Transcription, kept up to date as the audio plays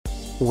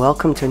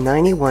Welcome to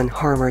 91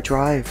 Harmer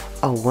Drive,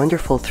 a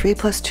wonderful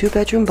 3+2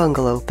 bedroom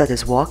bungalow that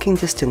is walking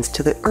distance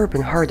to the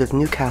urban heart of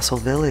Newcastle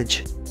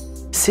Village.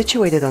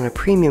 Situated on a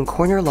premium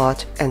corner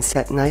lot and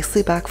set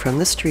nicely back from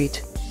the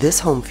street, this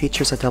home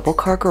features a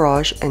double-car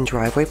garage and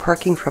driveway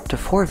parking for up to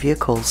 4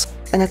 vehicles,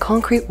 and a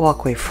concrete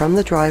walkway from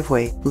the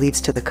driveway leads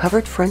to the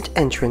covered front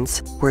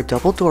entrance where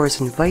double doors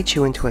invite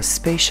you into a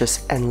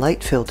spacious and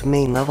light-filled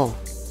main level.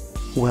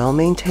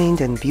 Well-maintained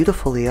and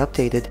beautifully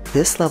updated,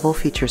 this level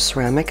features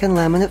ceramic and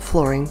laminate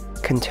flooring,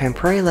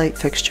 contemporary light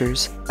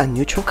fixtures, a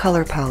neutral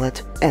color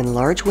palette, and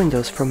large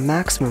windows for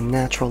maximum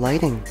natural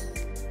lighting.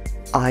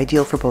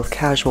 Ideal for both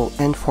casual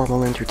and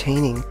formal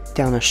entertaining,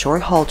 down a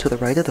short hall to the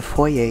right of the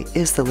foyer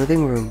is the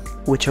living room,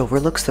 which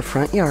overlooks the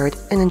front yard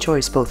and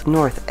enjoys both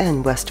north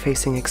and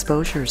west-facing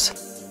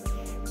exposures.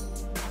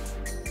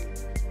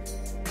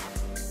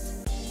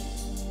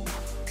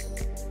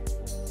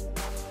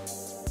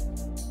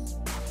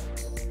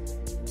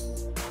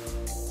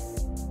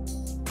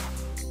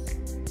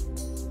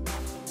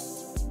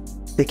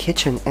 The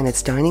kitchen and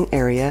its dining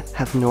area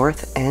have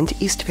north and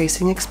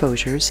east-facing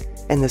exposures,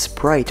 and this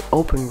bright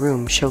open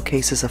room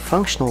showcases a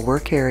functional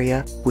work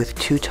area with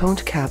two-toned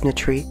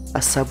cabinetry,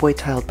 a subway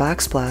tiled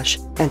backsplash,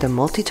 and a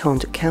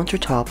multi-toned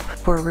countertop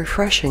for a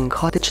refreshing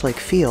cottage-like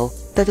feel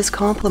that is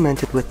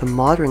complemented with the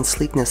modern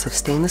sleekness of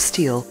stainless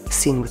steel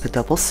seen with a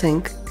double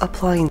sink,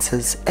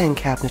 appliances, and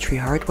cabinetry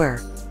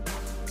hardware.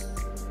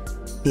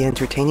 The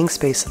entertaining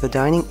space of the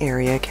dining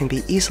area can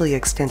be easily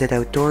extended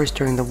outdoors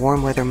during the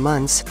warm weather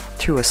months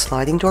through a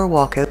sliding door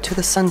walkout to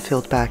the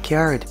sun-filled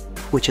backyard,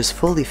 which is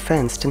fully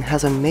fenced and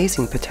has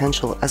amazing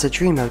potential as a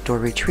dream outdoor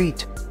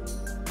retreat.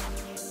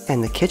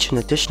 And the kitchen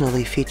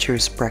additionally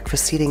features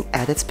breakfast seating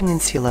at its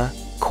peninsula,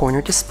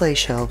 corner display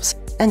shelves,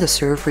 and a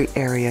servery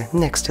area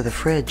next to the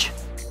fridge.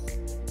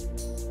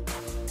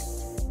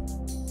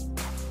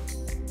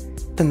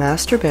 The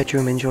master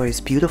bedroom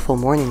enjoys beautiful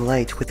morning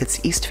light with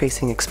its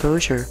east-facing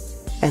exposure,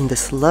 and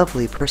this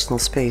lovely personal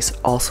space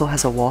also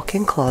has a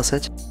walk-in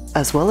closet,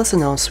 as well as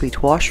an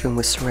ensuite washroom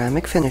with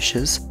ceramic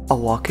finishes, a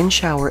walk-in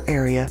shower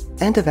area,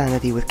 and a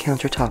vanity with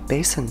countertop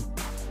basin.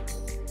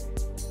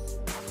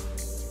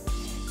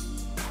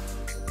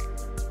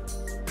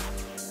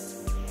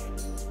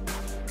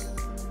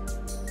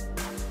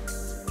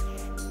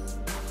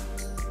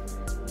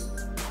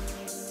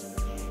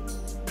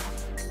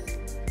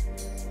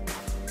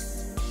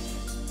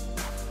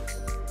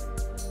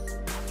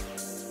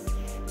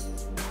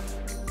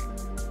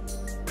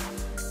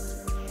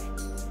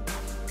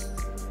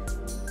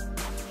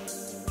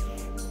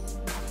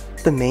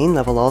 The main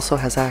level also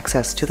has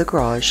access to the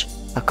garage,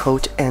 a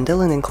coat and a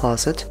linen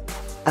closet,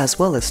 as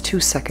well as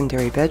 2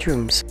 secondary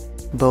bedrooms,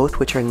 both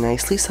which are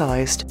nicely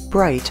sized,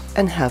 bright,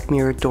 and have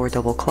mirrored door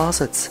double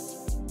closets.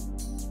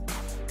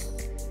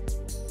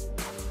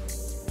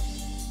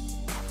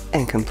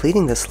 And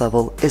completing this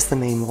level is the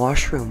main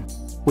washroom,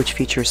 which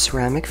features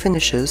ceramic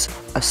finishes,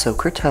 a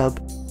soaker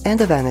tub,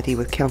 and a vanity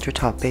with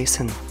countertop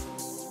basin.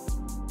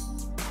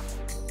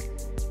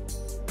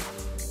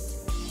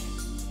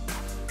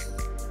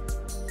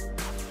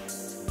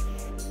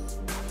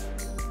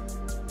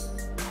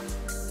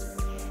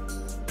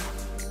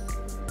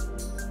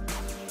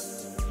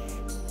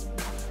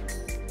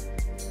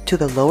 To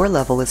the lower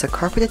level is a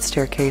carpeted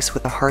staircase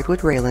with a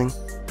hardwood railing,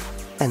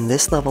 and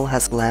this level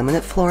has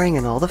laminate flooring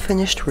in all the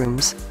finished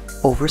rooms,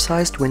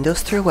 oversized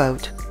windows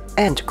throughout,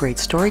 and great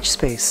storage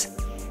space,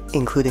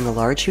 including a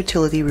large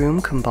utility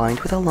room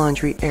combined with a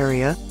laundry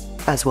area,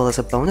 as well as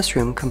a bonus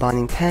room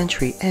combining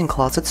pantry and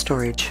closet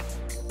storage.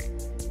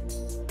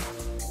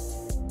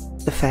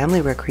 The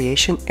family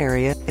recreation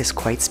area is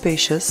quite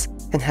spacious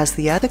and has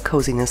the added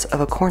coziness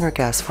of a corner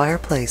gas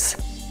fireplace.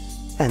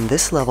 And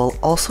this level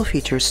also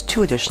features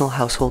 2 additional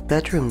household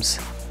bedrooms.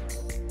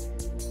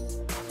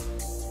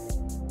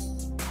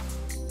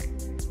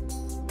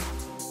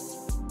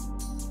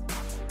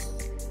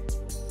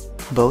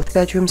 Both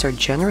bedrooms are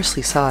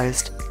generously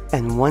sized,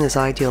 and one is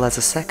ideal as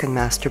a second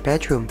master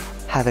bedroom,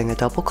 having a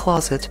double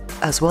closet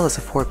as well as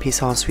a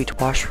 4-piece ensuite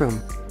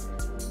washroom.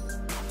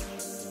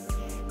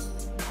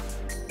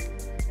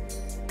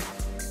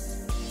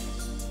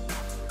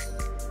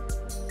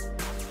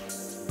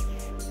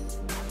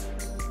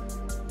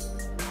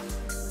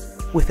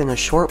 Within a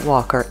short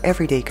walk are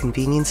everyday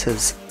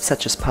conveniences,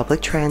 such as public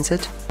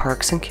transit,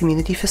 parks and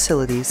community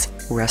facilities,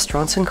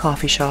 restaurants and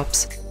coffee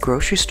shops,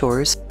 grocery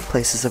stores,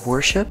 places of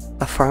worship,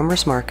 a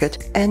farmer's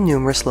market, and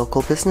numerous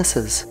local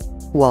businesses.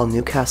 While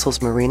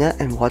Newcastle's marina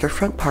and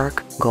waterfront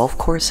park, golf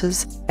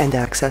courses, and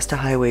access to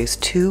highways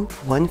 2,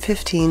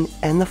 115,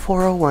 and the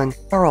 401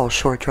 are all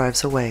short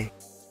drives away.